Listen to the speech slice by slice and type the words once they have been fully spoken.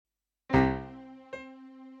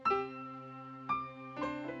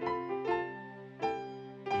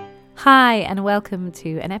Hi, and welcome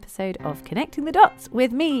to an episode of Connecting the Dots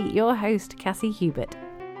with me, your host, Cassie Hubert.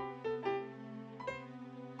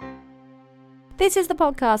 This is the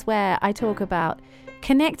podcast where I talk about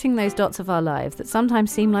connecting those dots of our lives that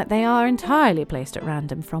sometimes seem like they are entirely placed at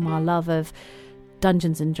random, from our love of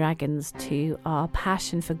Dungeons and Dragons to our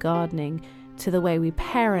passion for gardening, to the way we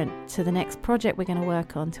parent, to the next project we're going to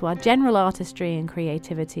work on, to our general artistry and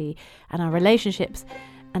creativity and our relationships,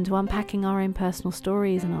 and to unpacking our own personal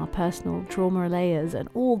stories and our personal trauma layers and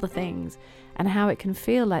all the things, and how it can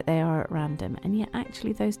feel like they are at random, and yet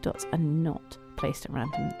actually those dots are not placed at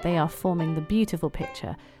random. They are forming the beautiful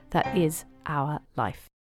picture that is our life.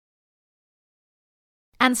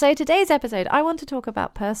 And so today's episode, I want to talk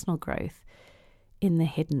about personal growth in the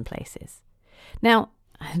hidden places. Now,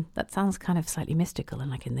 that sounds kind of slightly mystical, and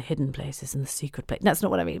like in the hidden places and the secret place. That's not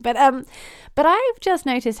what I mean. But I've just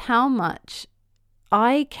noticed how much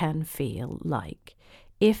I can feel like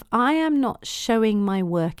if I am not showing my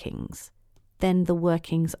workings, then the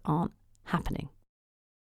workings aren't happening.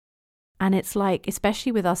 And it's like,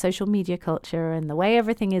 especially with our social media culture and the way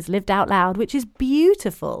everything is lived out loud, which is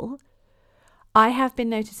beautiful, I have been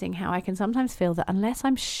noticing how I can sometimes feel that unless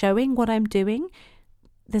I'm showing what I'm doing,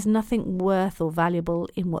 there's nothing worth or valuable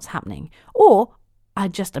in what's happening. Or I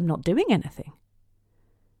just am not doing anything.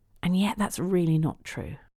 And yet that's really not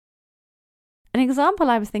true. An example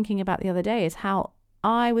I was thinking about the other day is how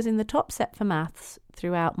I was in the top set for maths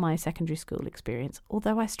throughout my secondary school experience,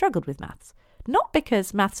 although I struggled with maths. Not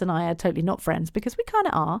because maths and I are totally not friends, because we kind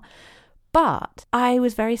of are, but I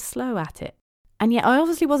was very slow at it. And yet I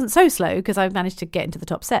obviously wasn't so slow because I managed to get into the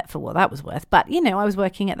top set for what that was worth. But, I was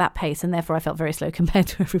working at that pace, and therefore I felt very slow compared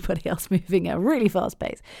to everybody else moving at a really fast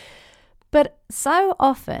pace. But so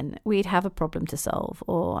often we'd have a problem to solve,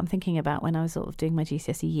 or I'm thinking about when I was sort of doing my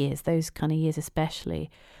GCSE years, those kind of years especially,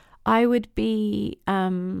 I would be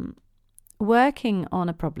working on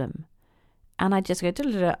a problem and I'd just go,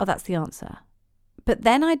 oh, that's the answer. But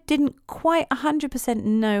then I didn't quite 100%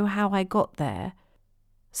 know how I got there.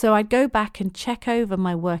 So I'd go back and check over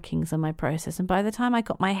my workings and my process. And by the time I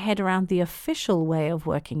got my head around the official way of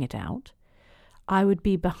working it out, I would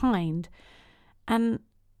be behind. And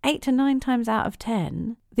 8 to 9 times out of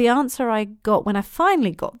 10, the answer I got when I finally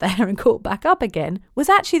got there and caught back up again was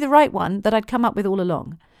actually the right one that I'd come up with all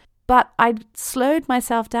along. But I'd slowed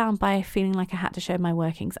myself down by feeling like I had to show my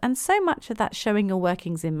workings. And so much of that showing your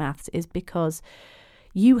workings in maths is because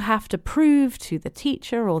you have to prove to the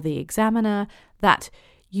teacher or the examiner that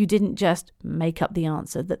you didn't just make up the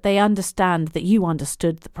answer, that they understand that you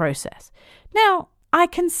understood the process. Now, I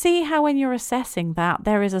can see how when you're assessing that,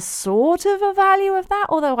 there is a sort of a value of that,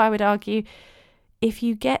 although I would argue if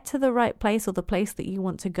you get to the right place or the place that you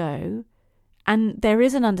want to go, and there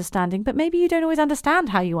is an understanding, but maybe you don't always understand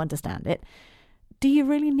how you understand it, do you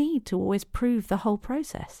really need to always prove the whole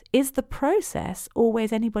process? Is the process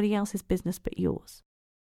always anybody else's business but yours?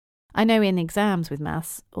 I know in exams with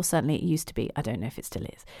maths, or certainly it used to be, I don't know if it still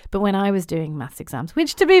is, but when I was doing maths exams,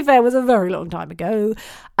 which to be fair was a very long time ago,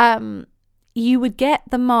 you would get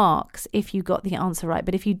the marks if you got the answer right.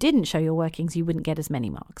 But if you didn't show your workings, you wouldn't get as many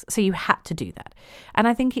marks. So you had to do that. And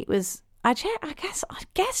I think it was, I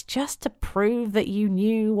guess just to prove that you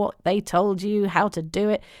knew what they told you, how to do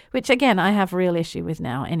it, which again, I have real issue with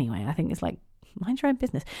now anyway. I think it's like, mind your own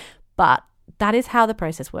business. But that is how the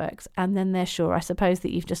process works. And then they're sure, I suppose,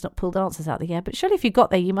 that you've just not pulled answers out of the air. But surely if you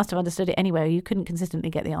got there, you must have understood it anyway, or you couldn't consistently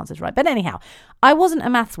get the answers right. But anyhow, I wasn't a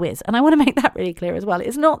maths whiz. And I want to make that really clear as well.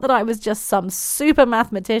 It's not that I was just some super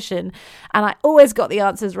mathematician and I always got the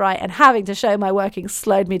answers right, and having to show my workings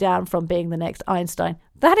slowed me down from being the next Einstein.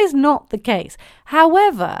 That is not the case.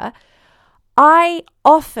 However, I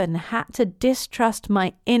often had to distrust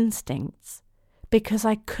my instincts because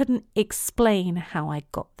I couldn't explain how I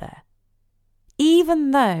got there. Even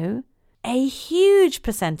though a huge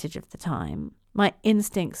percentage of the time, my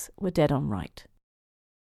instincts were dead on right.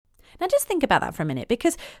 Now just think about that for a minute,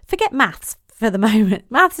 because forget maths for the moment.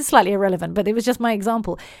 Maths is slightly irrelevant, but it was just my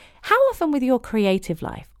example. How often with your creative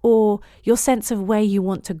life, or your sense of where you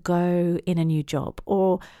want to go in a new job,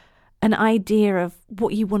 or an idea of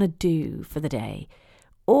what you want to do for the day,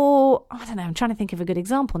 or, I don't know, I'm trying to think of a good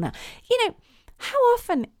example now. How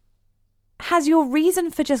often has your reason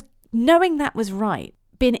for just knowing that was right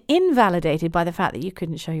been invalidated by the fact that you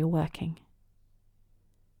couldn't show your working?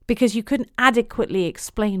 Because you couldn't adequately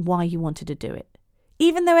explain why you wanted to do it.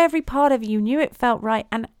 Even though every part of you knew it felt right,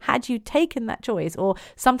 and had you taken that choice, or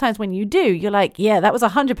sometimes when you do, you're like, yeah, that was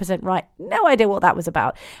 100% right. No idea what that was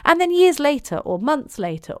about. And then years later, or months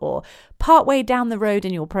later, or partway down the road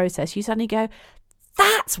in your process, you suddenly go,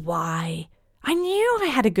 that's why I knew I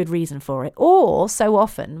had a good reason for it. Or so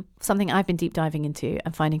often, something I've been deep diving into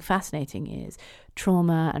and finding fascinating is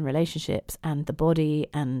trauma and relationships and the body.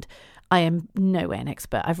 And I am nowhere an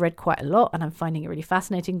expert. I've read quite a lot and I'm finding it really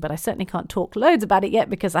fascinating, but I certainly can't talk loads about it yet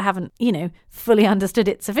because I haven't, fully understood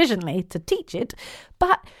it sufficiently to teach it.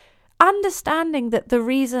 But understanding that the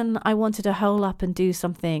reason I wanted to hole up and do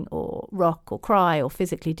something or rock or cry or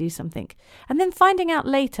physically do something, and then finding out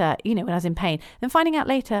later, when I was in pain, then finding out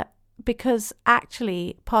later, because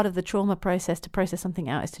actually part of the trauma process to process something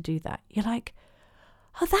out is to do that. You're like,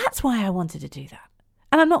 oh, that's why I wanted to do that.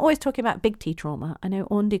 And I'm not always talking about big T trauma. I know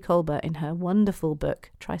Aundi Kolber in her wonderful book,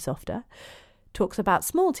 Try Softer, talks about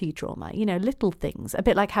small T trauma, little things, a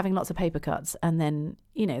bit like having lots of paper cuts and then,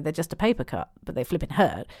 they're just a paper cut, but they flipping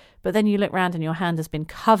hurt. But then you look around and your hand has been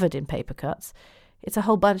covered in paper cuts. It's a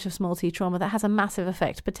whole bunch of small T trauma that has a massive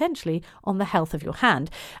effect potentially on the health of your hand.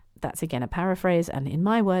 That's again a paraphrase and in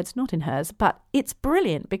my words, not in hers, but it's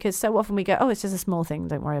brilliant because so often we go, oh, it's just a small thing,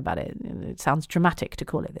 don't worry about it. It sounds dramatic to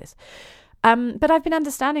call it this. But I've been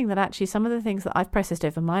understanding that actually some of the things that I've processed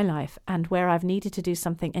over my life and where I've needed to do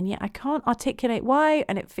something and yet I can't articulate why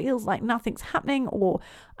and it feels like nothing's happening or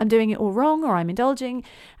I'm doing it all wrong or I'm indulging.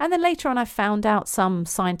 And then later on I found out some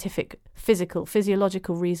scientific,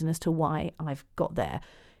 physiological reason as to why I've got there.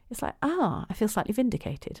 It's like, I feel slightly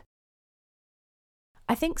vindicated.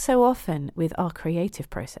 I think so often with our creative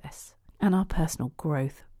process and our personal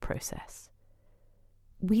growth process,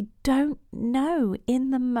 we don't know in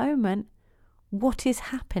the moment what is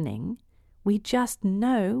happening. We just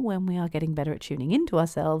know when we are getting better at tuning into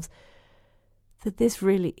ourselves that this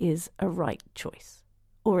really is a right choice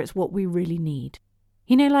or it's what we really need.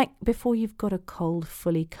 Like before you've got a cold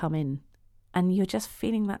fully come in and you're just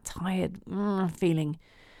feeling that tired feeling.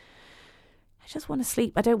 I just want to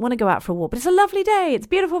sleep. I don't want to go out for a walk, but it's a lovely day. It's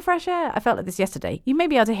beautiful, fresh air. I felt like this yesterday. You may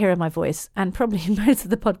be able to hear in my voice and probably in most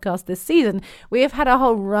of the podcast this season. We have had a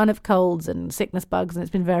whole run of colds and sickness bugs and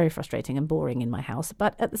it's been very frustrating and boring in my house.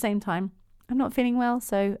 But at the same time, I'm not feeling well,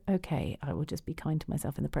 so okay, I will just be kind to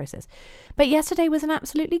myself in the process. But yesterday was an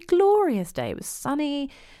absolutely glorious day. It was sunny,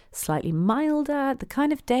 slightly milder, the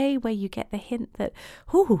kind of day where you get the hint that,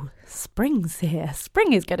 spring's here.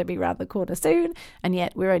 Spring is going to be around the corner soon. And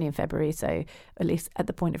yet we're only in February, so at least at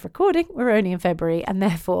the point of recording, we're only in February, and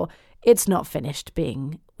therefore it's not finished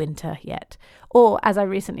being winter yet. Or as I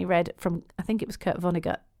recently read from, I think it was Kurt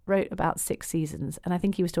Vonnegut, wrote about 6 seasons, and I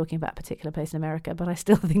think he was talking about a particular place in America, but I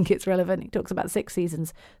still think it's relevant. He talks about 6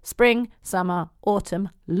 seasons: spring, summer, autumn,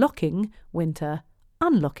 locking, winter,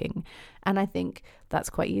 unlocking. And I think that's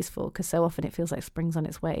quite useful because so often it feels like spring's on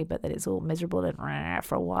its way, but that it's all miserable and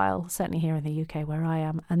for a while, certainly here in the UK where I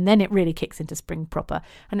am. And then it really kicks into spring proper.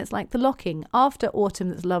 And it's like the locking after autumn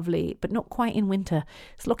that's lovely, but not quite in winter.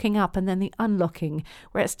 It's locking up, and then the unlocking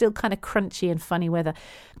where it's still kind of crunchy and funny weather.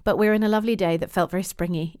 But we're in a lovely day that felt very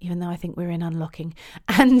springy, even though I think we're in unlocking.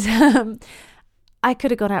 And I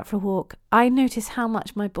could have gone out for a walk. I notice how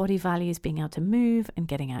much my body values being able to move and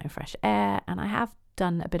getting out in fresh air. And I have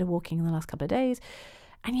done a bit of walking in the last couple of days.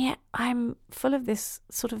 And yet I'm full of this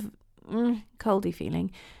sort of coldy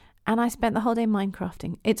feeling. And I spent the whole day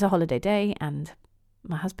Minecrafting. It's a holiday day and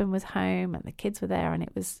my husband was home and the kids were there. And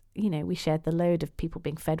it was, we shared the load of people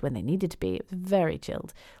being fed when they needed to be. It was very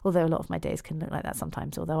chilled. Although a lot of my days can look like that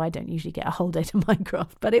sometimes. Although I don't usually get a whole day to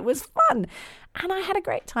Minecraft. But it was fun. And I had a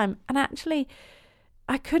great time. And actually,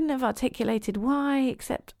 I couldn't have articulated why,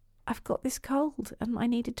 except I've got this cold and I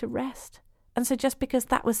needed to rest. And so just because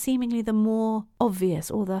that was seemingly the more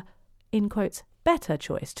obvious or the, in quotes, better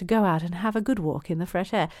choice to go out and have a good walk in the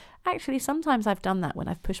fresh air. Actually, sometimes I've done that when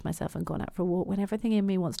I've pushed myself and gone out for a walk, when everything in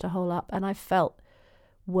me wants to hole up, and I've felt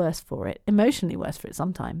worse for it, emotionally worse for it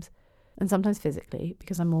sometimes, and sometimes physically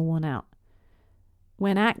because I'm more worn out.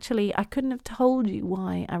 When actually I couldn't have told you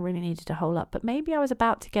why I really needed to hole up, but maybe I was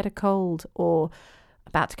about to get a cold or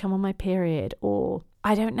about to come on my period, or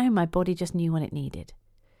I don't know, my body just knew what it needed.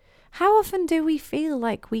 How often do we feel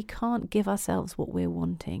like we can't give ourselves what we're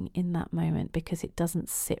wanting in that moment because it doesn't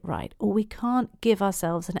sit right, or we can't give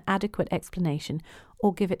ourselves an adequate explanation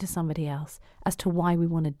or give it to somebody else as to why we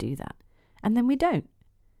want to do that? And then we don't.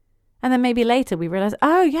 And then maybe later we realise,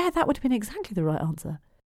 oh yeah, that would have been exactly the right answer.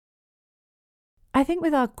 I think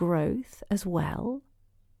with our growth as well,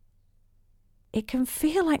 it can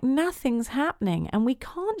feel like nothing's happening and we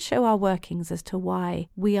can't show our workings as to why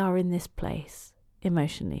we are in this place.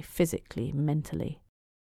 Emotionally, physically, mentally.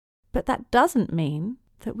 But that doesn't mean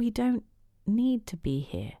that we don't need to be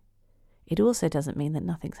here. It also doesn't mean that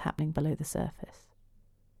nothing's happening below the surface.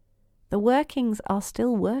 The workings are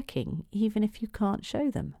still working, even if you can't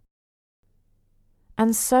show them.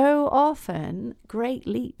 And so often, great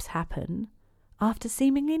leaps happen after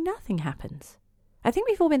seemingly nothing happens. I think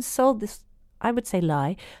we've all been sold this, I would say,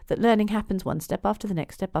 lie, that learning happens one step after the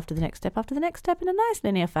next step, after the next step, after the next step in a nice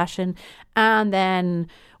linear fashion. And then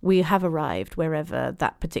we have arrived wherever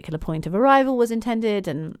that particular point of arrival was intended.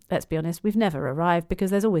 And let's be honest, we've never arrived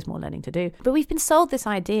because there's always more learning to do. But we've been sold this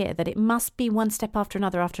idea that it must be one step after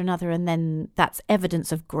another, and then that's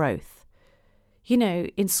evidence of growth. You know,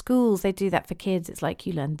 in schools, they do that for kids. It's like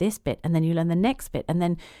you learn this bit and then you learn the next bit. And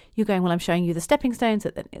then you're going, well, I'm showing you the stepping stones.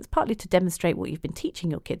 It's partly to demonstrate what you've been teaching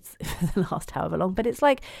your kids for the last however long. But it's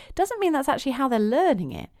like, doesn't mean that's actually how they're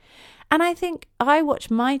learning it. And I think I watch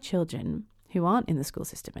my children who aren't in the school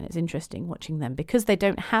system, and it's interesting watching them because they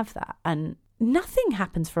don't have that. And nothing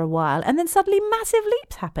happens for a while. And then suddenly massive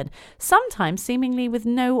leaps happen, sometimes seemingly with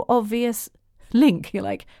no obvious link. You're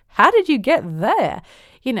like, how did you get there?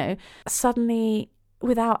 You know, suddenly,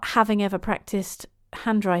 without having ever practiced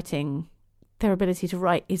handwriting, their ability to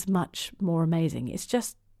write is much more amazing. It's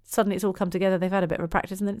just suddenly it's all come together. They've had a bit of a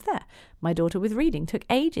practice and then it's there. My daughter with reading took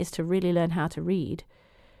ages to really learn how to read.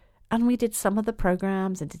 And we did some of the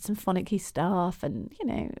programs and did some phonicky stuff and, you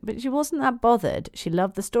know, but she wasn't that bothered. She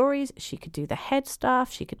loved the stories. She could do the head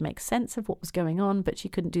stuff. She could make sense of what was going on, but she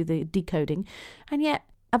couldn't do the decoding. And yet,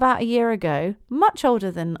 about a year ago, much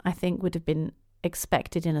older than I think would have been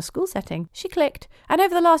expected in a school setting, she clicked. And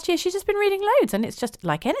over the last year, she's just been reading loads. And it's just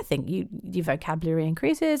like anything, your vocabulary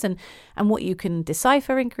increases and what you can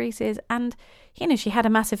decipher increases. And, you know, she had a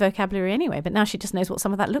massive vocabulary anyway, but now she just knows what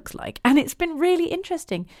some of that looks like. And it's been really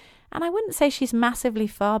interesting. And I wouldn't say she's massively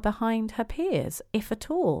far behind her peers, if at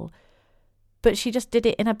all. But she just did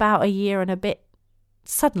it in about a year and a bit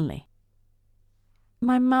suddenly.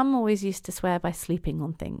 My mum always used to swear by sleeping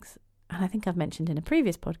on things. And I think I've mentioned in a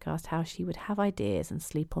previous podcast how she would have ideas and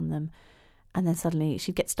sleep on them. And then suddenly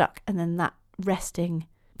she'd get stuck. And then that resting,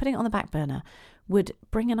 putting it on the back burner, would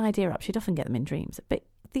bring an idea up. She'd often get them in dreams. But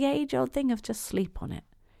the age-old thing of just sleep on it.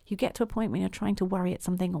 You get to a point when you're trying to worry at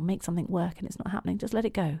something or make something work and it's not happening. Just let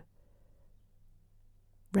it go.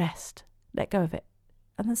 Rest. Let go of it.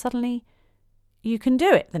 And then suddenly you can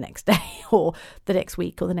do it the next day or the next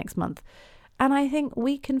week or the next month. And I think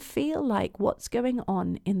we can feel like what's going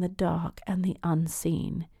on in the dark and the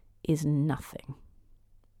unseen is nothing.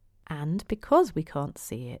 And because we can't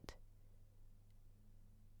see it,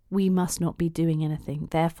 we must not be doing anything.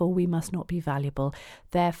 Therefore, we must not be valuable.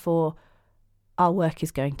 Therefore, our work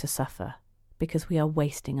is going to suffer because we are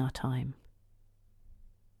wasting our time.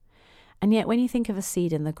 And yet when you think of a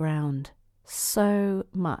seed in the ground, so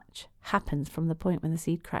much happens from the point when the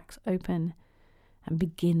seed cracks open and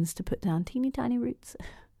begins to put down teeny tiny roots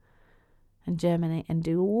and germinate and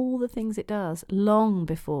do all the things it does long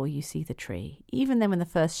before you see the tree. Even then when the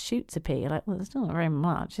first shoots appear, you're like, well, there's not very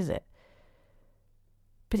much, is it?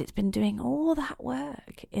 But it's been doing all that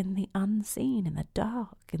work in the unseen, in the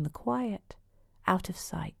dark, in the quiet, out of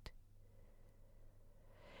sight.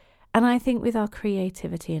 And I think with our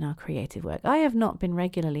creativity and our creative work, I have not been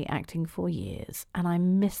regularly acting for years, and I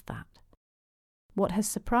miss that. What has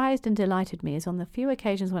surprised and delighted me is on the few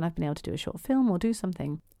occasions when I've been able to do a short film or do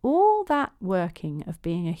something, all that working of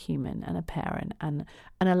being a human and a parent and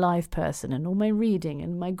a live person and all my reading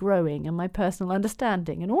and my growing and my personal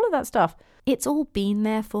understanding and all of that stuff, it's all been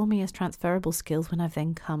there for me as transferable skills when I've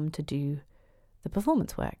then come to do the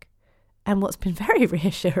performance work. And what's been very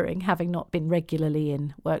reassuring, having not been regularly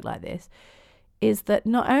in work like this, is that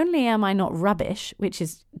not only am I not rubbish, which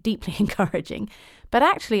is deeply encouraging, but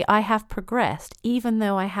actually I have progressed even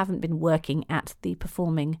though I haven't been working at the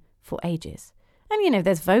performing for ages. And, you know,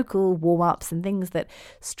 there's vocal warm-ups and things that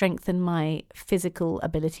strengthen my physical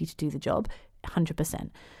ability to do the job, 100%.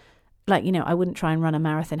 Like, you know, I wouldn't try and run a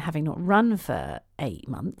marathon having not run for 8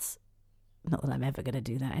 months. Not that I'm ever going to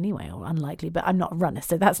do that anyway, or unlikely, but I'm not a runner,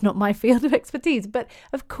 so that's not my field of expertise. But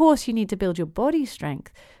of course you need to build your body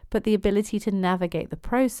strength, but the ability to navigate the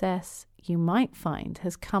process, you might find,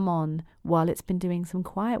 has come on while it's been doing some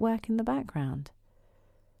quiet work in the background.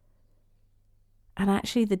 And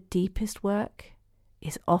actually the deepest work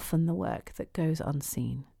is often the work that goes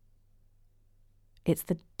unseen. It's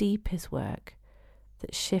the deepest work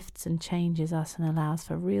that shifts and changes us and allows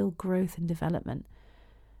for real growth and development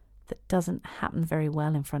that doesn't happen very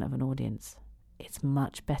well in front of an audience. It's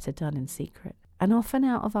much better done in secret and often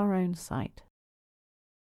out of our own sight.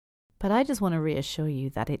 But I just want to reassure you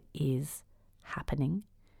that it is happening.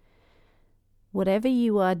 Whatever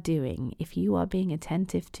you are doing, if you are being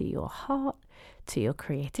attentive to your heart, to your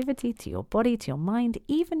creativity, to your body, to your mind,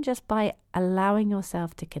 even just by allowing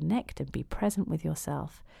yourself to connect and be present with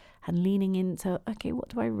yourself and leaning into, okay, what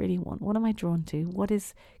do I really want? What am I drawn to? What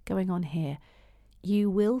is going on here? You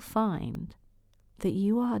will find that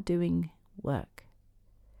you are doing work.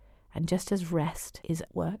 And just as rest is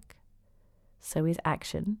work, so is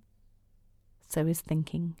action, so is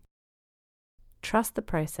thinking. Trust the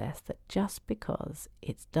process that just because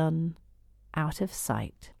it's done out of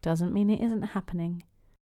sight doesn't mean it isn't happening,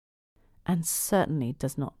 and certainly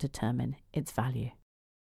does not determine its value.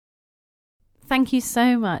 Thank you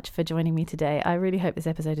so much for joining me today. I really hope this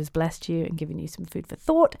episode has blessed you and given you some food for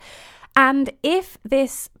thought. And if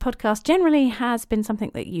this podcast generally has been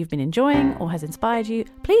something that you've been enjoying or has inspired you,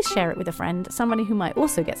 please share it with a friend, somebody who might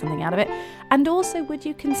also get something out of it. And also, would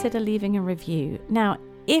you consider leaving a review? Now,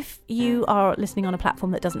 if you are listening on a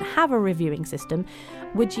platform that doesn't have a reviewing system,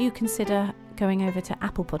 would you consider going over to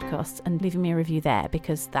Apple Podcasts and leaving me a review there,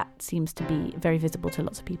 because that seems to be very visible to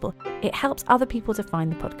lots of people. It helps other people to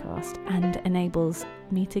find the podcast and enables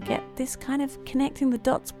me to get this kind of connecting the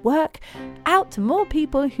dots work out to more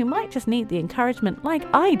people who might just need the encouragement, like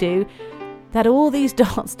I do, that all these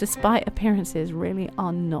dots, despite appearances, really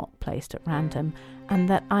are not placed at random, and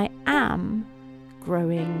that I am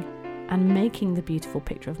growing and making the beautiful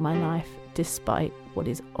picture of my life despite what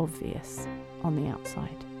is obvious on the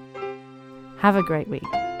outside. Have a great week.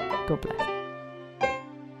 God bless.